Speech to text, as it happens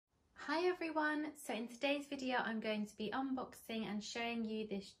Hi everyone, so in today's video I'm going to be unboxing and showing you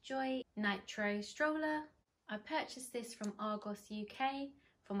this Joie Nitro Stroller. I purchased this from Argos UK.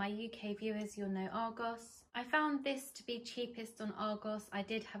 For my UK viewers, you'll know Argos. I found this to be cheapest on Argos. I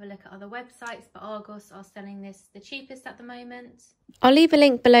did have a look at other websites, but Argos are selling this the cheapest at the moment. I'll leave a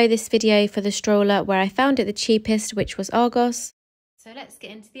link below this video for the stroller where I found it the cheapest, which was Argos. So let's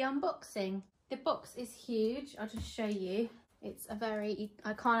get into the unboxing. The box is huge, I'll just show you. It's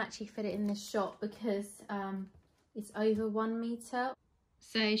I can't actually fit it in this shot because it's over 1 meter.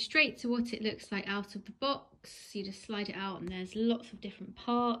 So straight to what it looks like out of the box. You just slide it out and there's lots of different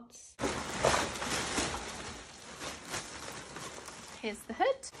parts. Here's the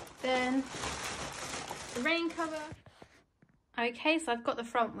hood. Then the rain cover. Okay, so I've got the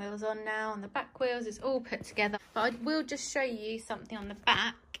front wheels on now and the back wheels. It's all put together. But I will just show you something on the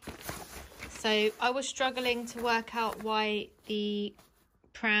back. So I was struggling to work out why the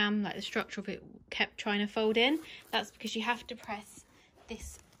pram, like the structure of it, kept trying to fold in. That's because you have to press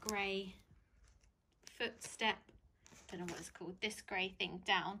this grey footstep, I don't know what it's called, this grey thing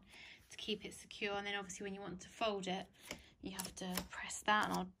down to keep it secure. And then obviously when you want to fold it, you have to press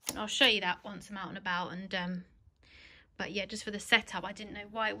that. And I'll show you that once I'm out and about. And but yeah, just for the setup, I didn't know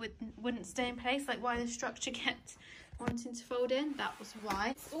why it wouldn't stay in place, like why the structure kept wanting to fold in. That was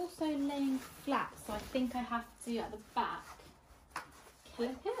why. It's also laying flat, so I think I have to at the back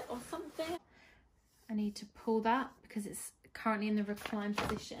clip it or something. I need to pull that because it's currently in the recline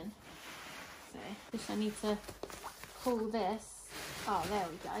position, so just I need to pull this. Oh, there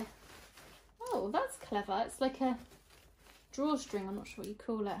we go. Oh, that's clever. It's like a drawstring, I'm not sure what you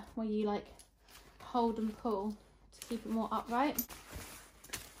call it, where you like hold and pull to keep it more upright.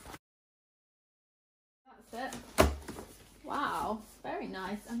 That's it. Wow, very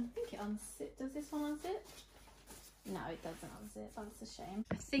nice. I think it unzips. Does this one unzip? No, it doesn't unzip. That's a shame.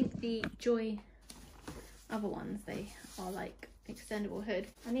 I think the Joie other ones, they are like extendable hood.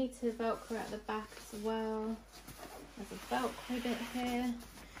 I need to velcro at the back as well. There's a velcro bit here.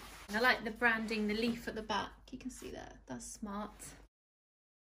 And I like the branding, the leaf at the back. You can see that. That's smart.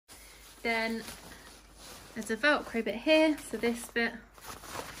 Then there's a velcro bit here. So this bit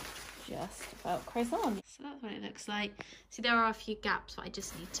just velcros on. So that's what it looks like. See, there are a few gaps, but I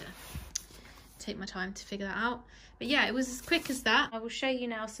just need to take my time to figure that out. But yeah, it was as quick as that. I will show you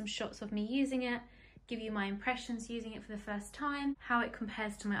now some shots of me using it, give you my impressions using it for the first time, how it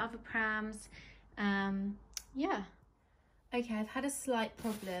compares to my other prams. Yeah. Okay, I've had a slight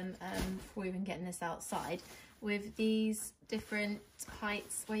problem before even getting this outside with these different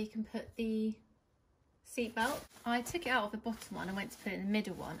heights where you can put the seat belt. I took it out of the bottom one and went to put it in the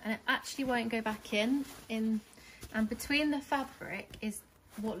middle one, and it actually won't go back in. And between the fabric is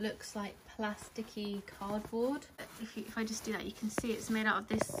what looks like plasticky cardboard. If I just do that, you can see it's made out of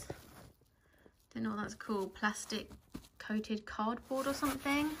this, don't know what that's called, plastic coated cardboard or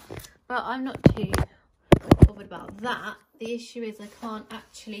something, but I'm not too bothered about that. The issue is I can't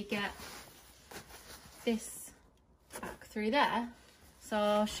actually get this back through there, so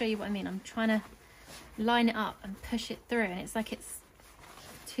I'll show you what I mean. I'm trying to line it up and push it through, and it's like it's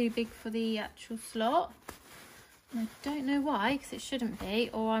too big for the actual slot, and I don't know why, because it shouldn't be.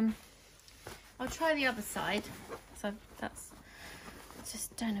 Or I'll try the other side. So that's, I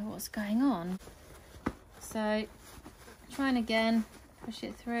just don't know what's going on. So trying again, push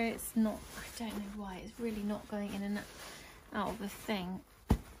it through. It's not, I don't know why, it's really not going in and out of the thing.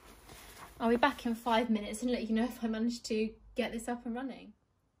 I'll be back in 5 minutes and let you know if I managed to get this up and running.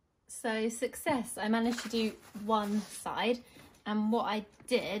 So success, I managed to do one side, and what I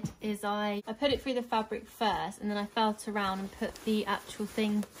did is I put it through the fabric first, and then I felt around and put the actual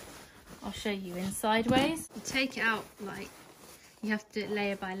thing, I'll show you, in sideways. You take it out, like, you have to do it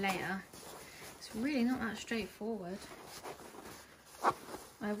layer by layer. It's really not that straightforward.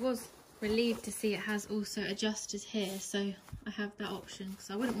 I was relieved to see it has also adjusters here, so I have that option, because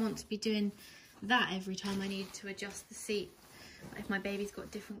I wouldn't want to be doing that every time I need to adjust the seat. If my baby's got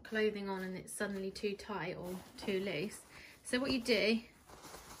different clothing on and it's suddenly too tight or too loose. So what you do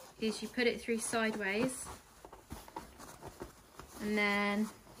is you put it through sideways, and then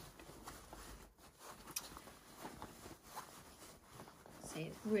see,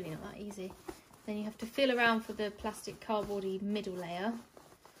 it's really not that easy. Then you have to feel around for the plastic cardboardy middle layer,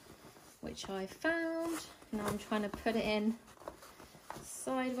 which I found. Now I'm trying to put it in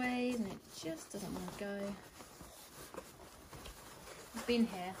sideways and it just doesn't want to go. I've been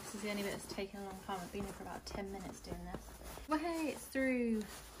here, this is the only bit that's taken a long time. I've been here for about 10 minutes doing this. Well, hey, it's through.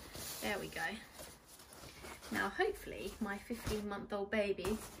 There we go. Now hopefully my 15-month-old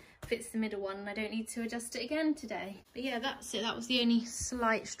baby fits the middle one and I don't need to adjust it again today. But yeah, that's it. That was the only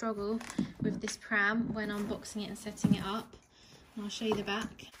slight struggle with this pram when unboxing it and setting it up. And I'll show you the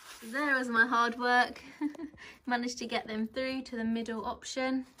back. So there was my hard work. Managed to get them through to the middle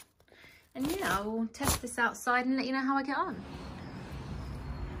option. And yeah, I will test this outside and let you know how I get on.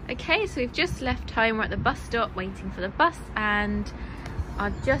 Okay, so we've just left home. We're at the bus stop waiting for the bus and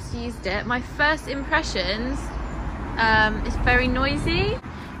I've just used it. My first impressions, it's very noisy.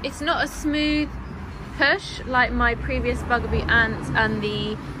 It's not a smooth push like my previous Bugaboo Ant and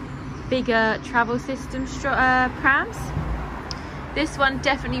the bigger travel system prams. This one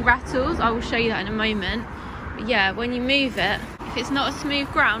definitely rattles. I will show you that in a moment. But yeah, when you move it, if it's not a smooth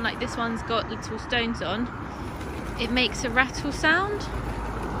ground like this one's got little stones on, it makes a rattle sound.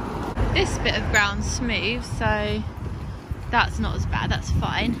 This bit of ground's smooth, so that's not as bad, that's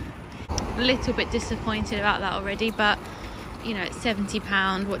fine. A little bit disappointed about that already, but you know, it's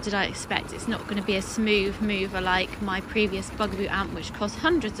 £70, what did I expect? It's not going to be a smooth mover like my previous Bugaboo Ant, which cost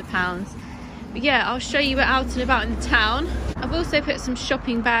hundreds of pounds. But yeah, I'll show you it out and about in the town. I've also put some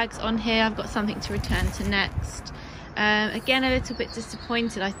shopping bags on here. I've got something to return to next. Again, a little bit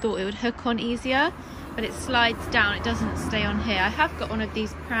disappointed. I thought it would hook on easier, but it slides down, it doesn't stay on here. I have got one of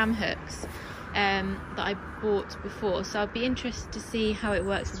these pram hooks that I bought before, so I'd be interested to see how it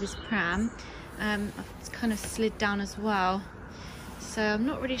works with this pram. It's kind of slid down as well, so I'm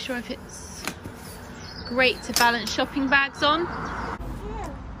not really sure if it's great to balance shopping bags on,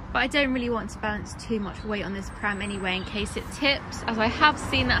 but I don't really want to balance too much weight on this pram anyway in case it tips, as I have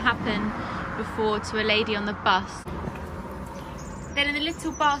seen that happen before to a lady on the bus. Then in the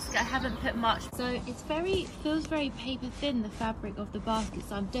little basket I haven't put much, so it's feels very paper thin, the fabric of the basket,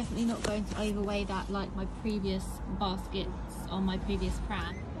 so I'm definitely not going to overweigh that like my previous baskets on my previous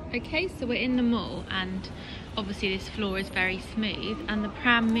pram. Okay, so we're in the mall and obviously this floor is very smooth and the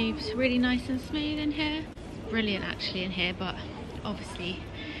pram moves really nice and smooth in here. Brilliant actually in here, but obviously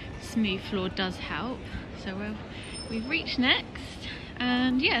smooth floor does help. So we've reached next,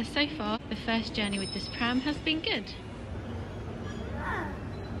 and yeah, so far the first journey with this pram has been good.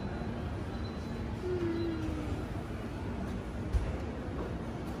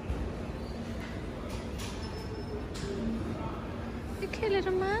 Okay,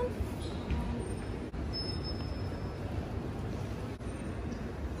 little man.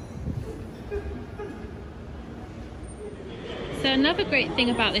 So another great thing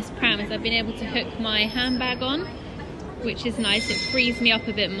about this pram is I've been able to hook my handbag on, which is nice. It frees me up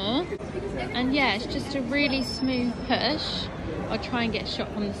a bit more. And yeah, it's just a really smooth push. I'll try and get a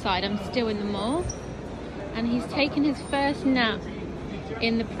shot from the side. I'm still in the mall. And he's taken his first nap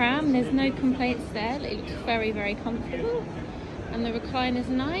in the pram. There's no complaints there. It looks very, very comfortable. And the recliner's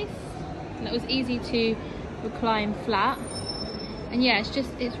nice. And it was easy to recline flat. And yeah,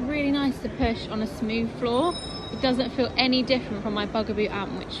 it's really nice to push on a smooth floor. It doesn't feel any different from my Bugaboo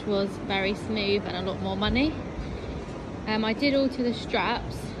Ant, which was very smooth and a lot more money. I did alter the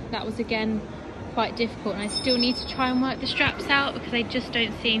straps. That was again quite difficult, and I still need to try and work the straps out because they just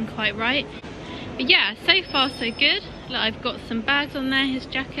don't seem quite right. But yeah, so far so good. Look, I've got some bags on there, his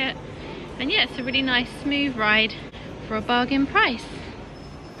jacket, and yeah, it's a really nice smooth ride for a bargain price.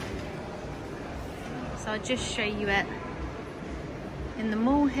 So I'll just show you it in the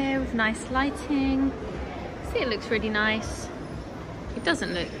mall here with nice lighting. See, it looks really nice. It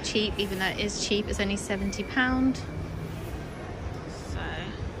doesn't look cheap, even though it is cheap. It's only £70. So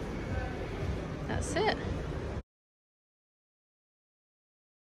that's it.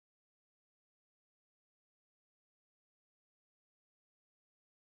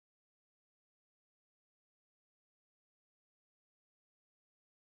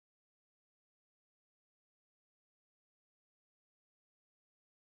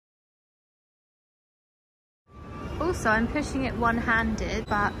 Also, I'm pushing it one-handed,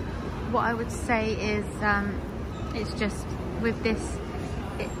 but what I would say is it's just with this,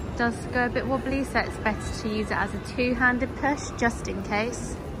 it does go a bit wobbly, so it's better to use it as a two-handed push just in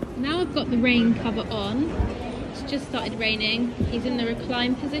case. Now I've got the rain cover on. It's just started raining. He's in the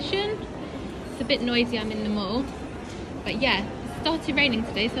recline position. It's a bit noisy, I'm in the mall. But yeah, it started raining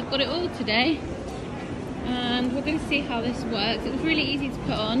today, so I've got it all today. And we're going to see how this works. It was really easy to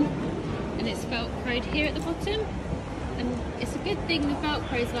put on, and it's velcroed here at the bottom. And it's a good thing the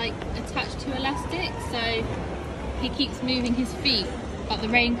velcro is like attached to elastic, so he keeps moving his feet, but the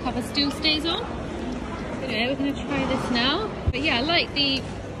rain cover still stays on. Anyway, we're going to try this now. But yeah, I like the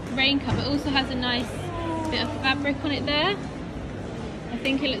rain cover. It also has a nice bit of fabric on it there. I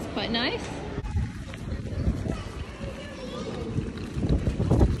think it looks quite nice.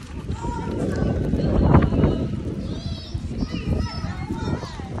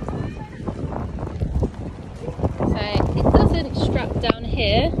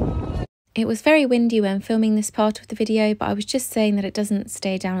 It was very windy when filming this part of the video, but I was just saying that it doesn't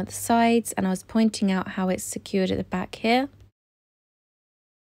stay down at the sides, and I was pointing out how it's secured at the back here.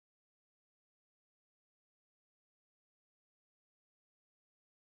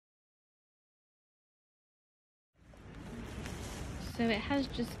 So it has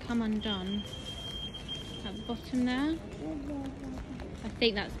just come undone at the bottom there. I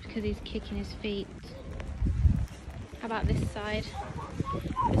think that's because he's kicking his feet. How about this side?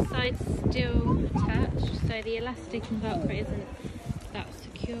 This side's still attached, so the elastic and Velcro isn't that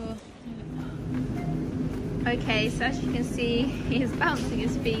secure. Okay, so as you can see, he is bouncing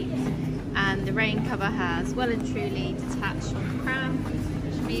his feet and the rain cover has well and truly detached on the pram,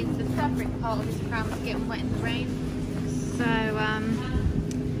 which means the fabric part of his pram is getting wet in the rain. So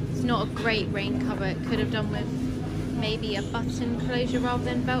it's not a great rain cover. It could have done with maybe a button closure rather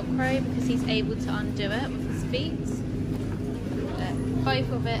than Velcro, because he's able to undo it with his feet.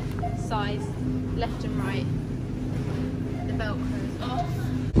 Both of it, sides, left and right, the Velcro is off.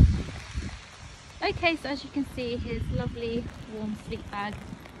 Okay, so as you can see, his lovely warm sleep bag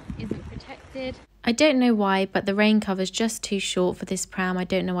isn't protected. I don't know why, but the rain cover's just too short for this pram. I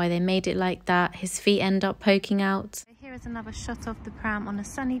don't know why they made it like that. His feet end up poking out. So here is another shot of the pram on a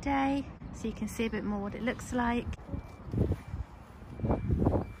sunny day, so you can see a bit more what it looks like.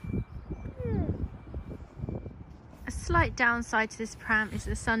 A slight downside to this pram is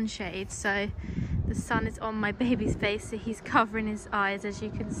the sunshade, so the sun is on my baby's face, so he's covering his eyes, as you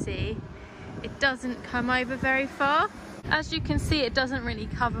can see. It doesn't come over very far. As you can see, it doesn't really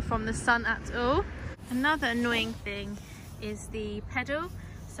cover from the sun at all. Another annoying thing is the pedal.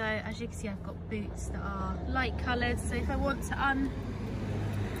 So as you can see, I've got boots that are light coloured, so if I want to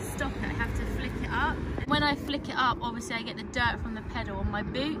stop it, I have to flick it up. When I flick it up, obviously I get the dirt from the pedal on my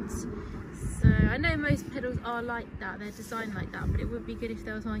boots. So I know most pedals are like that, they're designed like that, but it would be good if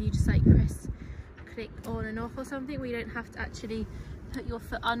there was one you just like press click on and off or something, where you don't have to actually put your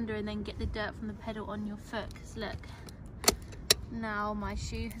foot under and then get the dirt from the pedal on your foot. Because look, now my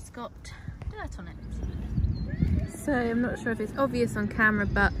shoe has got dirt on it. So I'm not sure if it's obvious on camera,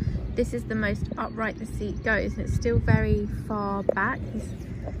 but this is the most upright the seat goes, and it's still very far back.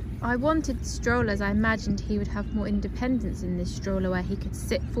 I wanted strollers. I imagined he would have more independence in this stroller, where he could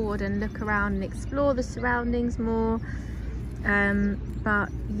sit forward and look around and explore the surroundings more. But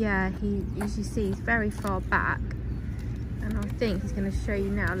yeah, as you see, he's very far back, and I think he's going to show you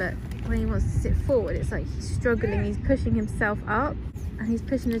now. Look, when he wants to sit forward, it's like he's struggling. He's pushing himself up, and he's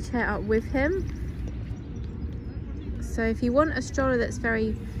pushing the chair up with him. So if you want a stroller that's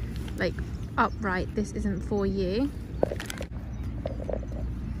very like upright, this isn't for you.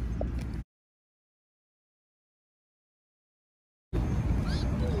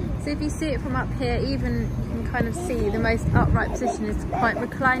 So if you see it from up here, even you can kind of see the most upright position is quite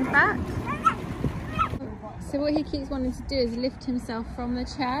reclined back. So what he keeps wanting to do is lift himself from the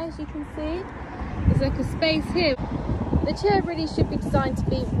chair, as you can see. There's like a space here. The chair really should be designed to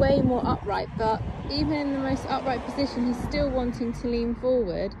be way more upright, but even in the most upright position, he's still wanting to lean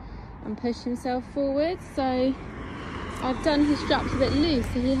forward and push himself forward. So I've done his straps a bit loose,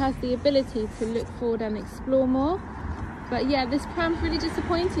 so he has the ability to look forward and explore more. But yeah, this pram's really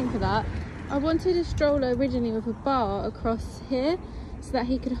disappointing for that. I wanted a stroller originally with a bar across here so that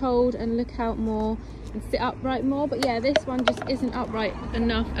he could hold and look out more and sit upright more. But yeah, this one just isn't upright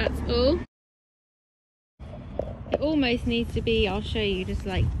enough at all. It almost needs to be, I'll show you, just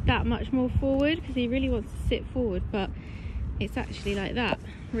like that much more forward, because he really wants to sit forward, but it's actually like that,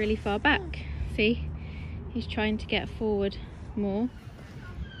 really far back. See, he's trying to get forward more.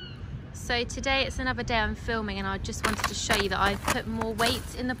 So today it's another day I'm filming, and I just wanted to show you that I've put more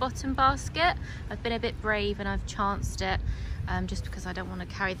weight in the bottom basket. I've been a bit brave and I've chanced it, just because I don't want to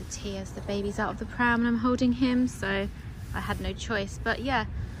carry the tea as the baby's out of the pram and I'm holding him, so I had no choice. But yeah,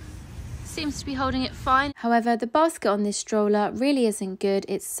 seems to be holding it fine. However, the basket on this stroller really isn't good.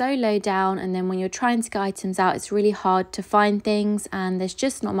 It's so low down, and then when you're trying to get items out, it's really hard to find things, and there's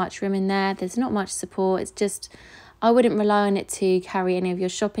just not much room in there. There's not much support. It's just, I wouldn't rely on it to carry any of your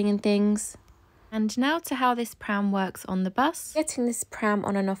shopping and things. And now to how this pram works on the bus. Getting this pram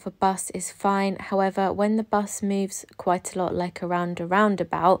on and off a bus is fine. However, when the bus moves quite a lot, like around a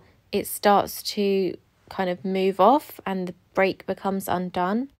roundabout, it starts to kind of move off and the brake becomes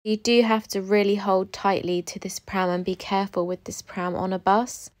undone. You do have to really hold tightly to this pram and be careful with this pram on a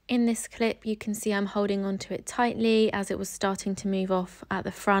bus. In this clip, you can see I'm holding onto it tightly as it was starting to move off at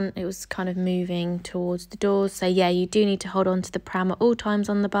the front. It was kind of moving towards the doors. So yeah, you do need to hold on to the pram at all times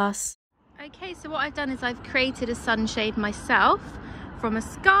on the bus. Okay, so what I've done is I've created a sunshade myself from a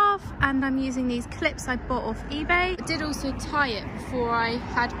scarf, and I'm using these clips I bought off eBay. I did also tie it before I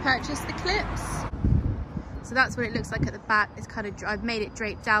had purchased the clips. So that's what it looks like at the back. It's kind of, I've made it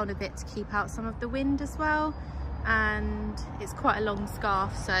drape down a bit to keep out some of the wind as well. And it's quite a long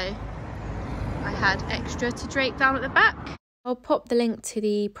scarf, so I had extra to drape down at the back. I'll pop the link to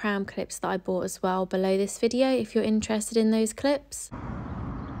the Pram clips that I bought as well below this video if you're interested in those clips.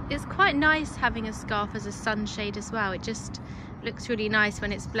 It's quite nice having a scarf as a sunshade as well. It just looks really nice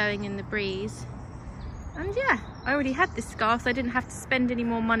when it's blowing in the breeze. And yeah, I already had this scarf, so I didn't have to spend any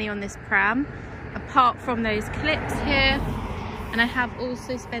more money on this Pram, apart from those clips here. And I have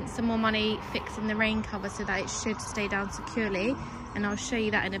also spent some more money fixing the rain cover so that it should stay down securely. And I'll show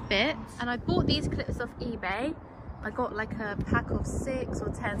you that in a bit. And I bought these clips off eBay. I got like a pack of 6 or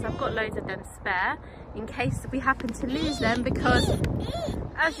 10, so I've got loads of them spare in case we happen to lose them, because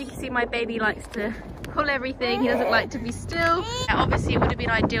as you can see, my baby likes to pull everything. He doesn't like to be still. Obviously it would have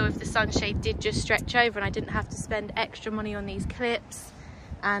been ideal if the sunshade did just stretch over and I didn't have to spend extra money on these clips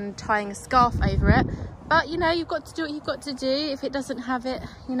and tying a scarf over it. But you know, you've got to do what you've got to do. If it doesn't have it,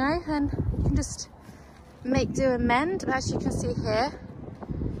 you know, then you can just make do and mend. But as you can see here,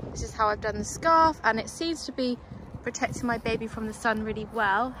 this is how I've done the scarf, and it seems to be protecting my baby from the sun really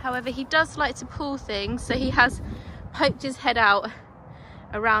well. However, he does like to pull things, so he has poked his head out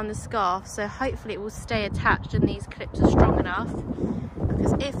around the scarf, so hopefully it will stay attached and these clips are strong enough,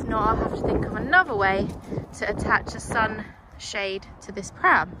 because if not, I'll have to think of another way to attach a sunshade to this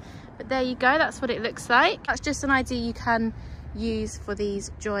Pram. But there you go, that's what it looks like. That's just an idea you can use for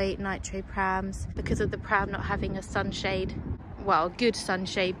these Joie Nitro Prams, because of the Pram not having a sunshade, well, a good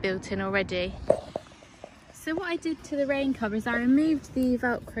sunshade built in already. So what I did to the rain cover is I removed the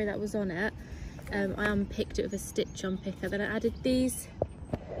Velcro that was on it. I unpicked it with a stitch unpicker. Then I added these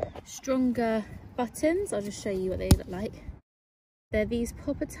stronger buttons. I'll just show you what they look like. They're these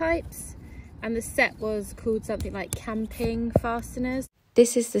popper types, and the set was called something like Camping Fasteners.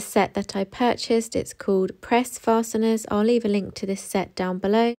 This is the set that I purchased. It's called Press Fasteners. I'll leave a link to this set down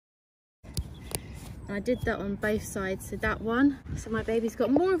below. I did that on both sides, so that one. So my baby's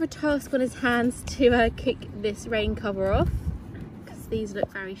got more of a task on his hands to kick this rain cover off, because these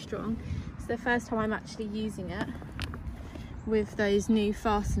look very strong. It's the first time I'm actually using it with those new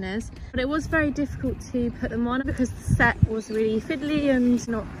fasteners, but it was very difficult to put them on because the set was really fiddly and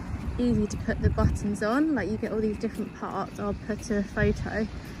not easy to put the buttons on. Like, you get all these different parts. I'll put a photo.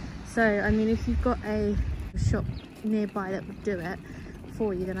 So I mean, if you've got a shop nearby that would do it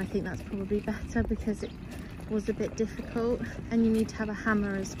for you, then I think that's probably better, because it was a bit difficult, and you need to have a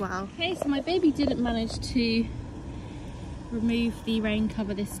hammer as well. Okay, so my baby didn't manage to remove the rain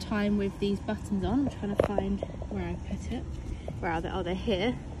cover this time with these buttons on. I'm trying to find where I put it. Where are they? Oh, they're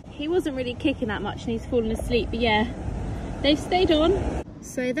here. He wasn't really kicking that much and he's fallen asleep, but yeah, they've stayed on.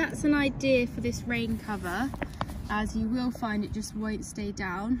 So that's an idea for this rain cover, as you will find it just won't stay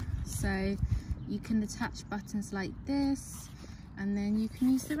down. So you can attach buttons like this, and then you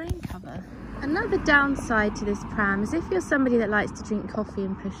can use the rain cover. Another downside to this Pram is if you're somebody that likes to drink coffee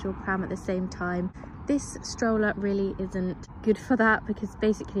and push your Pram at the same time, this stroller really isn't good for that, because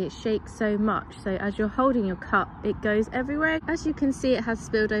basically it shakes so much. So as you're holding your cup, it goes everywhere. As you can see, it has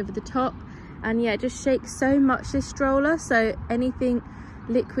spilled over the top, and yeah, it just shakes so much, this stroller. So anything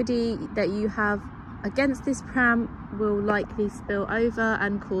liquidy that you have against this Pram will likely spill over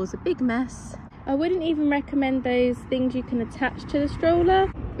and cause a big mess. I wouldn't even recommend those things you can attach to the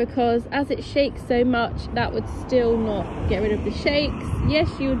stroller, because as it shakes so much, that would still not get rid of the shakes. Yes,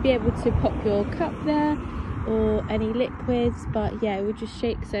 you would be able to pop your cup there or any liquids, but yeah, it would just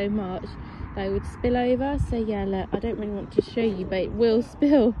shake so much that it would spill over. So yeah, look, I don't really want to show you, but it will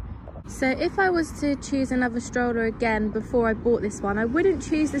spill. So if I was to choose another stroller again before I bought this one, I wouldn't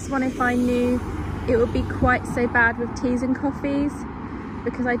choose this one if I knew it would be quite so bad with teas and coffees,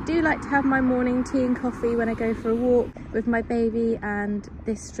 because I do like to have my morning tea and coffee when I go for a walk with my baby, and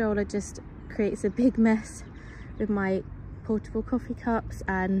this stroller just creates a big mess with my portable coffee cups,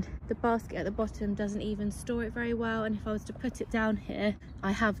 and the basket at the bottom doesn't even store it very well, and if I was to put it down here,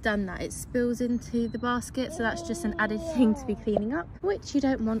 I have done that, it spills into the basket, so that's just an added thing to be cleaning up, which you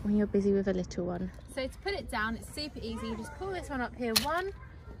don't want when you're busy with a little one. So to put it down, it's super easy. You just pull this one up here, one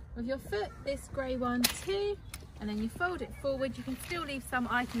with your foot, this grey one, two, and then you fold it forward. You can still leave some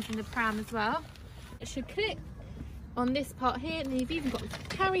items in the Pram as well. It should clip on this part here, and then you've even got a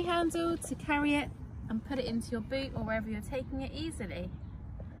carry handle to carry it and put it into your boot or wherever you're taking it easily.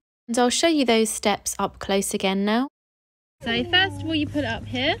 And I'll show you those steps up close again now. So first of all, you put it up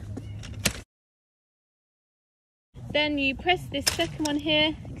here. Then you press this second one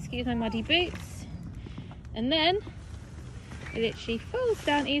here, excuse my muddy boots, and then It literally falls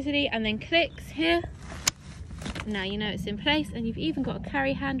down easily and then clicks here. Now you know it's in place, and you've even got a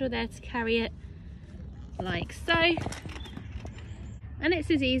carry handle there to carry it like so. And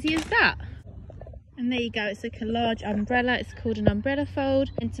it's as easy as that. And there you go, it's like a large umbrella. It's called an umbrella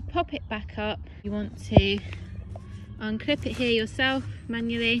fold. And to pop it back up, you want to unclip it here yourself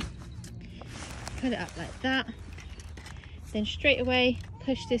manually. Put it up like that. Then straight away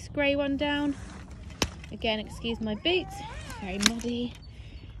push this grey one down. Again, excuse my boots, very muddy.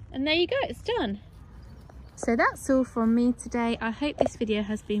 And there you go, it's done. So that's all from me today. I hope this video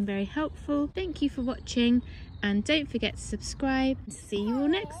has been very helpful. Thank you for watching, and don't forget to subscribe. See you all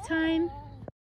next time.